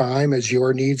over time as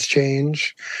your needs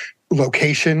change?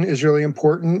 Location is really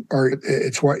important, or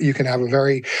it's what you can have a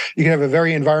very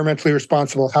environmentally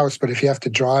responsible house, but if you have to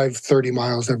drive 30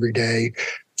 miles every day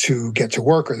to get to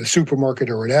work or the supermarket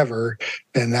or whatever,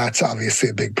 then that's obviously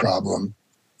a big problem.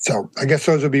 So I guess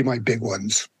those would be my big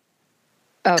ones.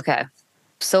 Okay.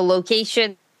 So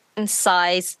location,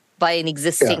 size, buy an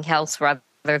existing house rather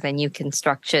than new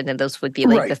construction, and those would be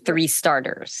like the 3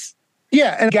 starters.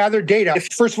 Yeah, and gather data.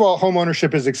 First of all, home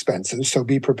ownership is expensive, so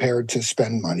be prepared to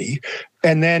spend money.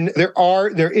 And then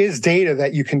there is data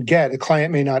that you can get.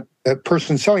 The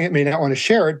person selling it may not want to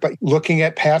share it, but looking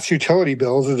at past utility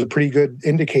bills is a pretty good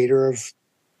indicator of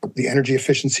the energy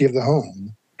efficiency of the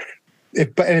home.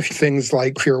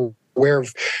 If you're aware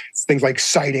of things like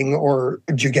siting, or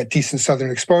do you get decent southern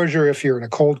exposure if you're in a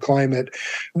cold climate,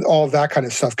 all of that kind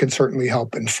of stuff can certainly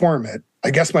help inform it.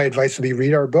 I guess my advice would be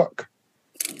read our book.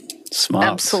 Smart.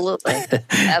 Absolutely.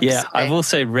 Yeah, I've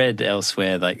also read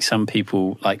elsewhere, like some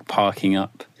people like parking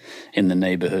up in the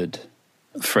neighborhood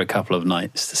for a couple of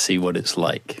nights to see what it's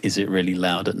like. Is it really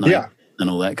loud at night? And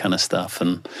all that kind of stuff.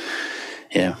 And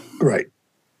right.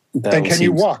 And can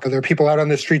you walk? Are there people out on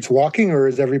the streets walking, or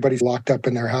is everybody locked up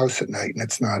in their house at night and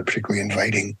it's not a particularly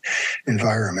inviting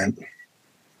environment?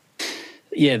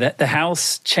 Yeah, the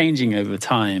house changing over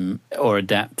time or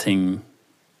adapting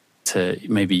to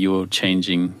maybe your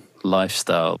changing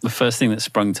lifestyle. The first thing that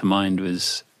sprung to mind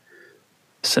was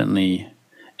certainly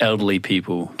elderly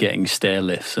people getting stair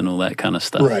lifts and all that kind of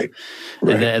stuff. Right.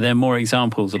 Are there more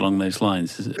examples along those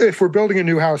lines? If we're building a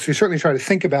new house, we certainly try to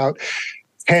think about,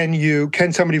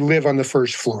 can somebody live on the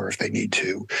first floor if they need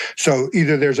to? So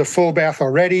either there's a full bath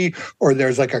already, or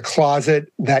there's like a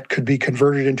closet that could be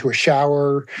converted into a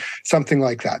shower, something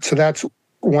like that. So that's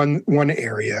one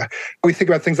area. We think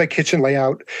about things like kitchen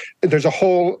layout. There's a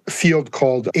whole field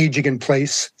called aging in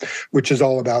place, which is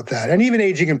all about that. And even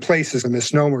aging in place is a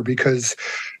misnomer, because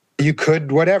You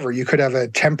could whatever. You could have a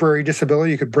temporary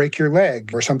disability. You could break your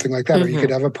leg or something like that, or you could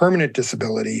have a permanent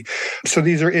disability. So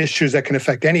these are issues that can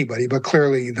affect anybody, but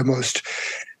clearly the most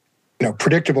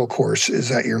predictable course is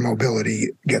that your mobility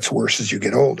gets worse as you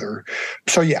get older.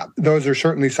 So yeah, those are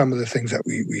certainly some of the things that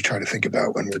we try to think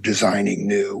about when we're designing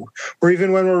new or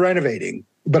even when we're renovating.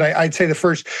 But I'd say the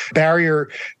first barrier,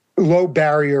 low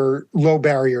barrier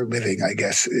living, I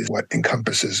guess, is what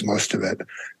encompasses most of it.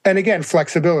 And again,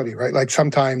 flexibility, right? Like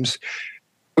sometimes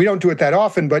we don't do it that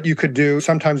often, but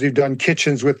sometimes we've done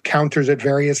kitchens with counters at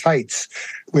various heights,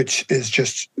 which is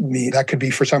just that could be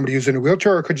for somebody who's in a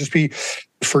wheelchair, or it could just be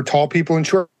for tall people and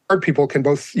short people can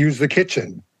both use the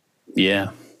kitchen. Yeah.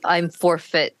 I'm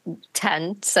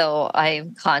 4'10", so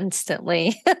I'm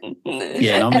constantly.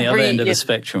 Yeah, and I'm the other end of the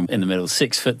spectrum in the middle,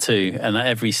 6'2", and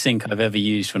every sink I've ever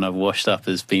used when I've washed up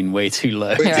has been way too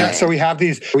low. Right. So we have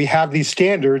these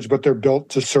standards, but they're built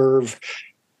to serve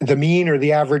the mean or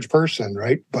the average person,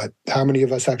 right? But how many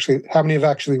of actually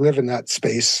live in that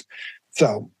space?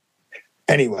 So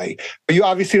anyway, but you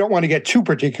obviously don't want to get too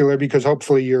particular because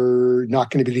hopefully you're not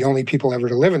going to be the only people ever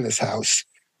to live in this house.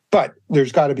 But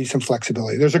there's got to be some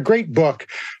flexibility. There's a great book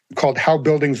called How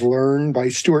Buildings Learn by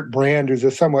Stuart Brand, who's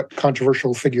a somewhat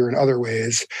controversial figure in other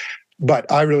ways. But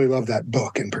I really love that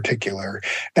book in particular.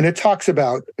 And it talks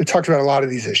about a lot of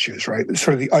these issues, right?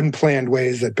 Sort of the unplanned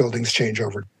ways that buildings change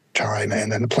over time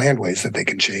and then the planned ways that they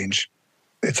can change.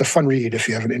 It's a fun read if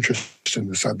you have an interest in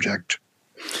the subject.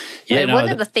 Yeah, one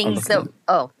of the things that...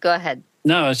 Oh, go ahead.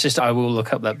 No, it's just I will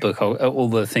look up that book. All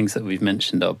the things that we've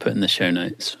mentioned I'll put in the show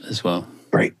notes as well.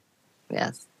 Right.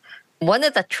 Yes. One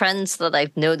of the trends that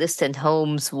I've noticed in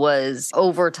homes was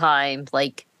over time,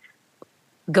 like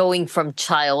going from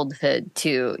childhood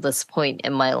to this point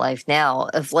in my life now,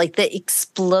 of like the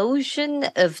explosion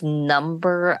of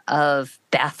number of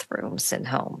bathrooms in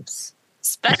homes,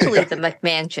 especially the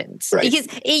McMansions. Right. Because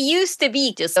it used to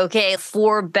be just,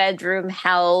 4-bedroom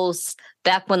house.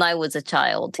 Back when I was a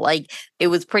child, like it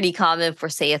was pretty common for,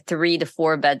 say, a 3 to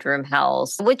 4 bedroom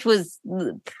house, which was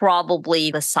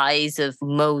probably the size of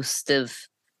most of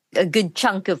a good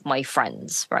chunk of my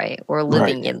friends, right? Were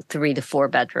living in 3 to 4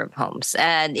 bedroom homes.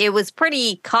 And it was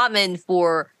pretty common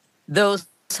for those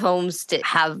homes to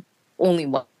have only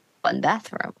one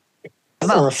bathroom.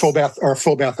 Or a full bath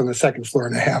on the second floor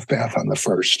and a half bath on the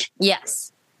first.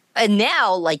 Yes. And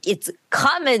now, like, it's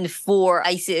common for,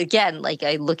 I see, again, like,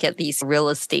 I look at these real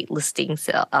estate listings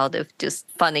out of just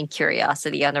fun and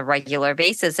curiosity on a regular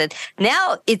basis. And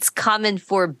now it's common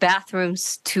for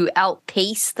bathrooms to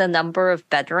outpace the number of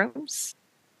bedrooms.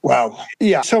 Wow.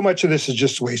 Yeah. So much of this is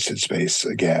just wasted space.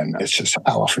 Again, it's just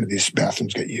how often do these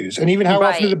bathrooms get used? And even how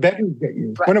often do the bedrooms get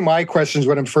used? Right. One of my questions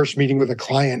when I'm first meeting with a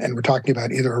client and we're talking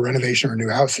about either a renovation or a new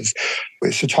house is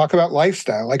to talk about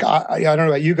lifestyle. Like, I don't know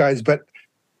about you guys, but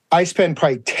I spend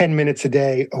probably 10 minutes a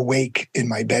day awake in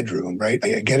my bedroom, right?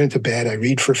 I get into bed, I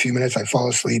read for a few minutes, I fall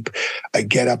asleep, I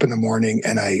get up in the morning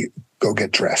and I go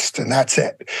get dressed, and that's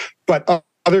it. But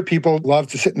other people love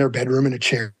to sit in their bedroom in a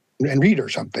chair and read or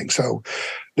something. So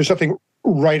there's something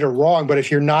right or wrong. But if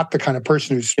you're not the kind of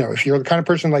person who's, if you're the kind of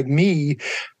person like me,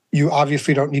 you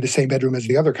obviously don't need the same bedroom as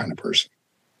the other kind of person.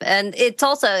 And it's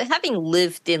also, having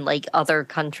lived in like other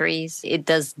countries, it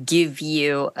does give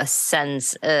you a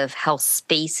sense of how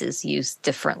space is used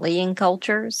differently in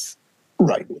cultures.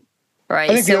 Right.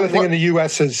 Right. I think the other thing in the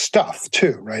U.S. is stuff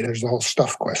too, right? There's the whole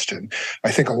stuff question.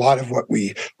 I think a lot of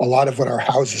what our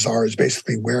houses are is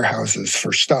basically warehouses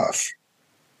for stuff.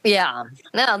 Yeah.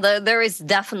 No, there is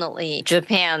definitely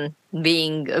Japan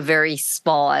being a very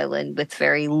small island with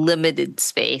very limited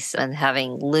space. And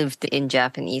having lived in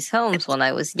Japanese homes when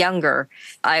I was younger,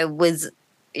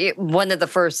 one of the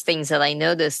first things that I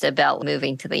noticed about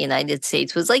moving to the United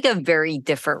States was like a very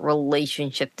different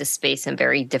relationship to space and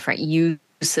very different use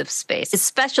of space,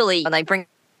 especially when I bring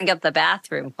up the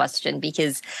bathroom question,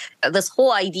 because this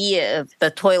whole idea of the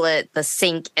toilet, the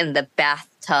sink, and the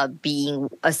bathtub being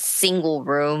a single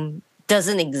room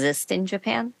doesn't exist in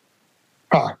Japan.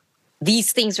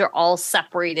 These things are all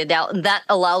separated out, and that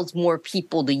allows more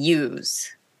people to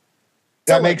use.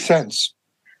 That makes sense.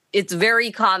 It's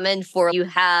very common for you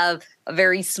have a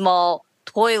very small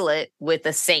toilet with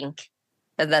a sink,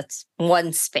 and that's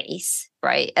one space,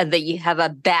 right? And then you have a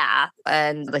bath,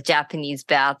 and the Japanese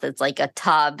bath is like a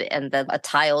tub and then a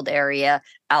tiled area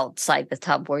outside the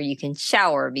tub where you can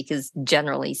shower, because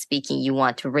generally speaking, you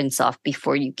want to rinse off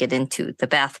before you get into the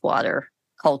bath water,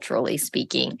 culturally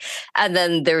speaking. And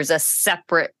then there's a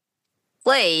separate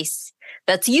place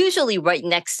that's usually right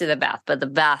next to the bath, but the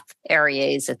bath area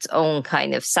is its own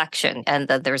kind of section. And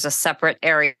then there's a separate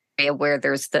area where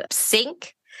there's the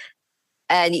sink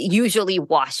and usually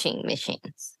washing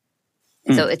machines.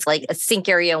 So it's like a sink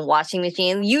area and washing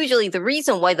machine. Usually the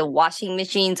reason why the washing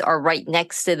machines are right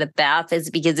next to the bath is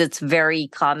because it's very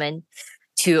common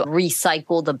to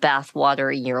recycle the bath water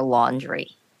in your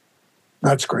laundry.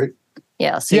 That's great.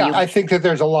 Yeah. So yeah, I think that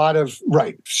there's a lot of,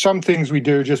 some things we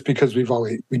do just because we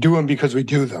do them because we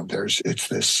do them. It's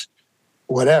this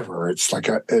whatever. It's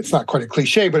not quite a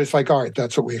cliche, but it's like, all right,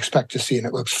 that's what we expect to see. And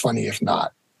it looks funny if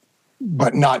not,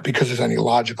 but not because there's any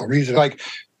logical reason. Like,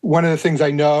 one of the things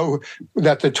I know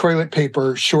that the toilet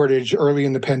paper shortage early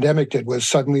in the pandemic did was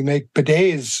suddenly make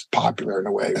bidets popular in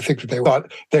a way. I think that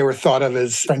they were thought of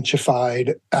as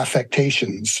Frenchified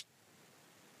affectations.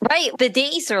 Right.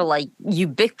 Bidets are like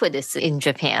ubiquitous in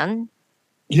Japan.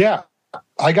 Yeah.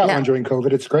 I got one during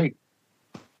COVID. It's great.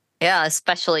 Yeah,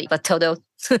 especially the Toto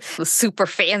super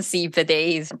fancy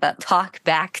bidets that talk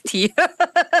back to you.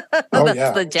 Oh,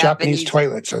 yeah. The Japanese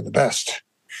toilets are the best.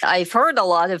 I've heard a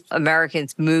lot of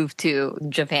Americans move to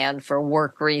Japan for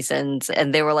work reasons,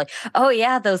 and they were like, oh,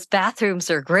 yeah, those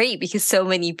bathrooms are great because so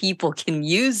many people can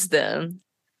use them.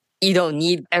 You don't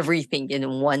need everything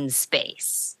in one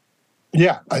space.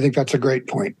 Yeah, I think that's a great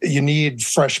point. You need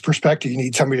fresh perspective. You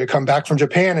need somebody to come back from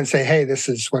Japan and say, hey,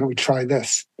 why don't we try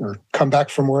this? Or come back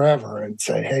from wherever and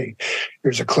say, hey,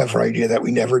 here's a clever idea that we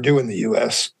never do in the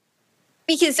U.S.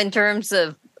 Because in terms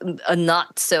of a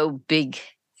not so big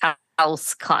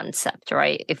house concept,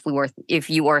 right? If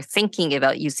you are thinking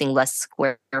about using less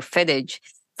square footage,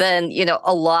 then,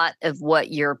 a lot of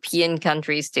what European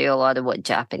countries do, a lot of what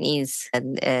Japanese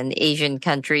and Asian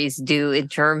countries do in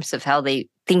terms of how they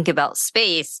think about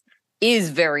space is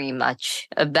very much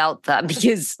about that,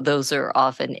 because those are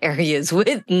often areas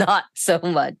with not so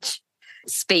much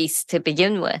space to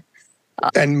begin with.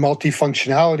 And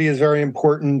multifunctionality is very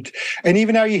important. And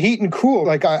even how you heat and cool.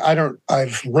 Like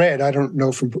I've read, I don't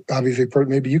know from, obviously,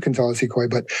 maybe you can tell us, Ikoi,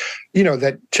 but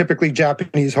that typically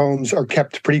Japanese homes are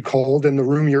kept pretty cold, and the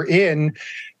room you're in,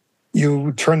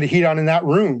 you turn the heat on in that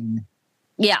room.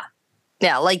 Yeah.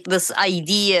 Yeah. Like this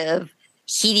idea of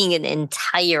heating an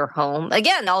entire home.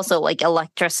 Again, also like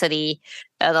electricity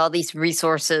and all these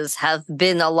resources have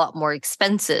been a lot more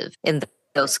expensive in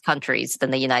those countries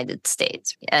than the United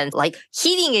States. And like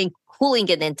heating and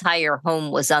cooling an entire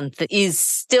home is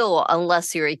still,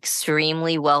 unless you're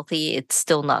extremely wealthy, it's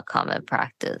still not common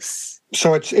practice.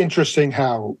 So it's interesting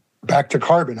how, back to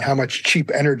carbon, how much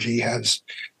cheap energy has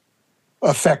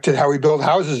affected how we build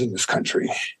houses in this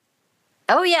country.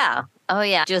 Oh, yeah.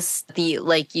 Just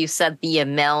like you said, the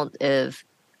amount of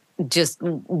just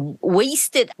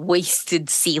wasted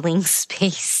ceiling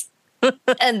space.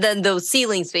 And then those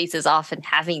ceiling spaces often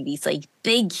having these like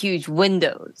big, huge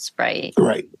windows, right?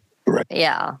 Right.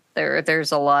 Yeah,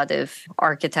 there's a lot of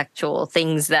architectural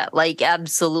things that like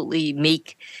absolutely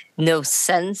make no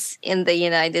sense in the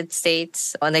United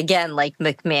States. And again, like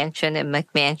McMansion and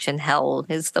McMansion Hell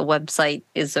the website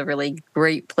is a really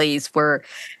great place where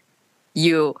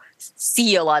you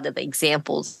see a lot of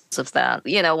examples of that.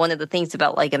 One of the things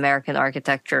about like American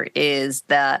architecture is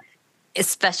that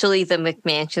especially the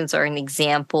McMansions are an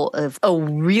example of a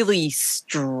really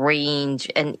strange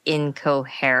and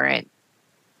incoherent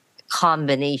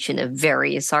combination of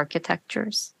various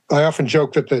architectures. I often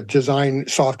joke that the design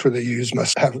software they use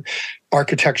must have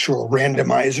architectural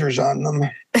randomizers on them.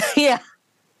 Yeah.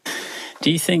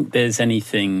 Do you think there's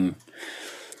anything,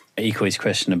 Ikoi's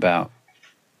question about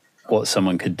what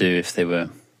someone could do if they were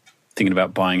thinking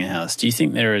about buying a house, do you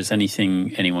think there is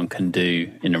anything anyone can do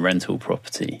in a rental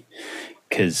property?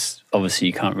 Because obviously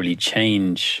you can't really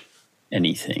change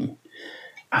anything.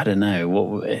 I don't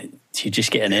know. Do you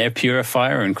just get an air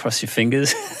purifier and cross your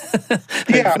fingers?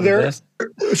 Yeah.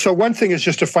 So one thing is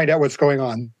just to find out what's going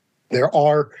on. There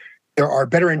are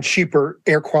better and cheaper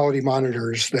air quality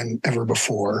monitors than ever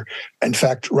before. In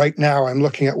fact, right now I'm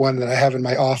looking at one that I have in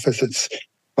my office. It's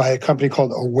by a company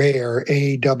called Aware,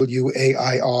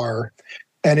 AWAIR,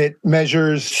 and it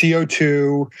measures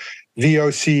CO2,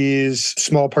 VOCs,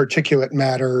 small particulate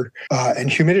matter, and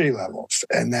humidity levels,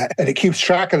 and it keeps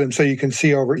track of them, so you can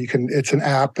see it's an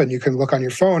app, and you can look on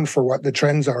your phone for what the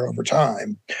trends are over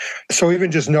time. So even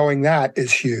just knowing that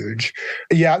is huge.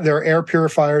 Yeah, there are air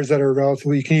purifiers that are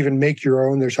relatively. You can even make your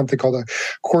own. There's something called a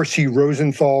Corsi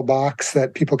Rosenthal box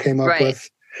that people came up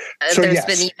with. So there's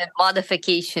been even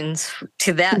modifications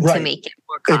to that to make it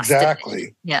more cost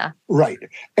efficient. Yeah. Right.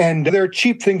 And there are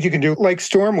cheap things you can do, like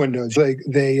storm windows.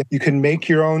 You can make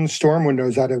your own storm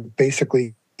windows out of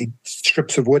basically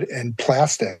strips of wood and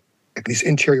plastic, like these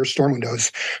interior storm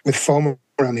windows with foam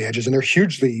around the edges, and they're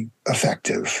hugely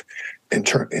effective in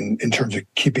terms of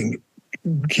keeping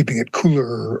it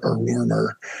cooler or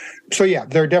warmer. So yeah,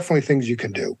 there are definitely things you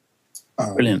can do.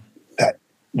 Brilliant.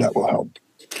 That will help.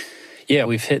 Yeah,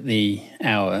 we've hit the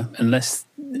hour.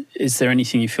 Is there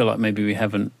anything you feel like maybe we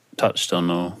haven't touched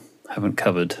on or haven't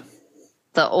covered?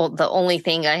 The only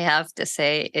thing I have to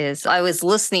say is I was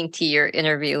listening to your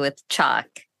interview with Chuck,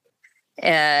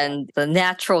 and the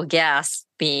natural gas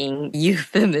being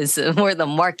euphemism or the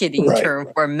marketing term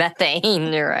for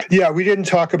methane. Right? Yeah, we didn't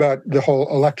talk about the whole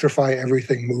electrify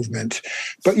everything movement.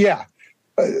 But yeah,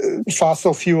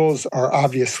 fossil fuels are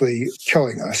obviously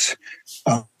killing us,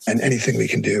 and anything we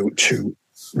can do to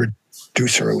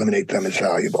reduce or eliminate them is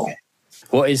valuable.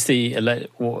 What is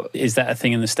is that a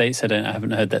thing in the States? I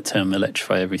haven't heard that term,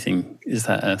 electrify everything. Is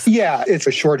that a Yeah, it's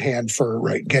a shorthand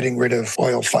for getting rid of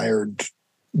oil-fired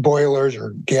boilers or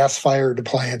gas-fired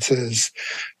appliances.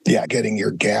 Yeah, getting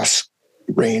your gas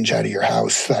range out of your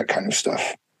house, that kind of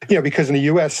stuff. Yeah, because in the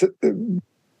U.S.,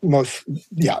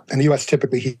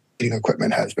 typically heating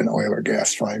equipment has been oil or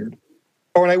gas-fired.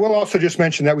 Oh, and I will also just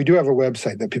mention that we do have a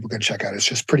website that people can check out. It's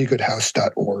just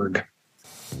prettygoodhouse.org.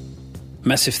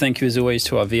 Massive thank you as always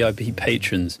to our VIP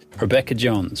patrons, Rebecca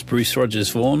Johns, Bruce Rogers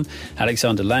Vaughan,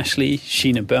 Alexander Lashley,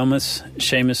 Sheena Belmas,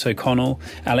 Seamus O'Connell,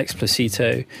 Alex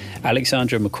Placito,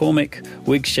 Alexandra McCormick,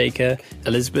 Wig Shaker,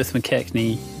 Elizabeth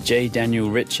McKechnie, J. Daniel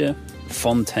Richer,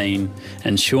 Fontaine,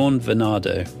 and Sean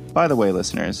Venado. By the way,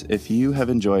 listeners, if you have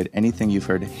enjoyed anything you've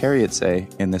heard Harriet say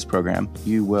in this program,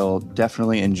 you will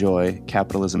definitely enjoy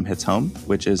Capitalism Hits Home,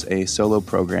 which is a solo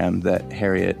program that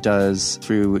Harriet does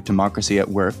through Democracy at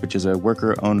Work, which is a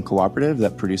worker-owned cooperative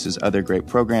that produces other great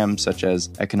programs such as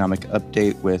Economic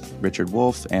Update with Richard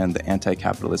Wolff and the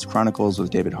Anti-Capitalist Chronicles with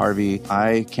David Harvey.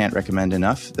 I can't recommend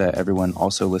enough that everyone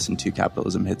also listen to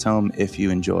Capitalism Hits Home if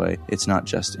you enjoy It's Not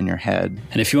Just in Your Head.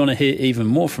 And if you want to hear even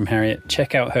more from Harriet,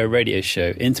 check out her radio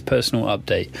show, Interpersonal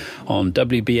Update, on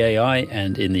WBAI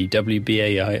and in the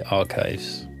WBAI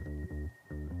archives.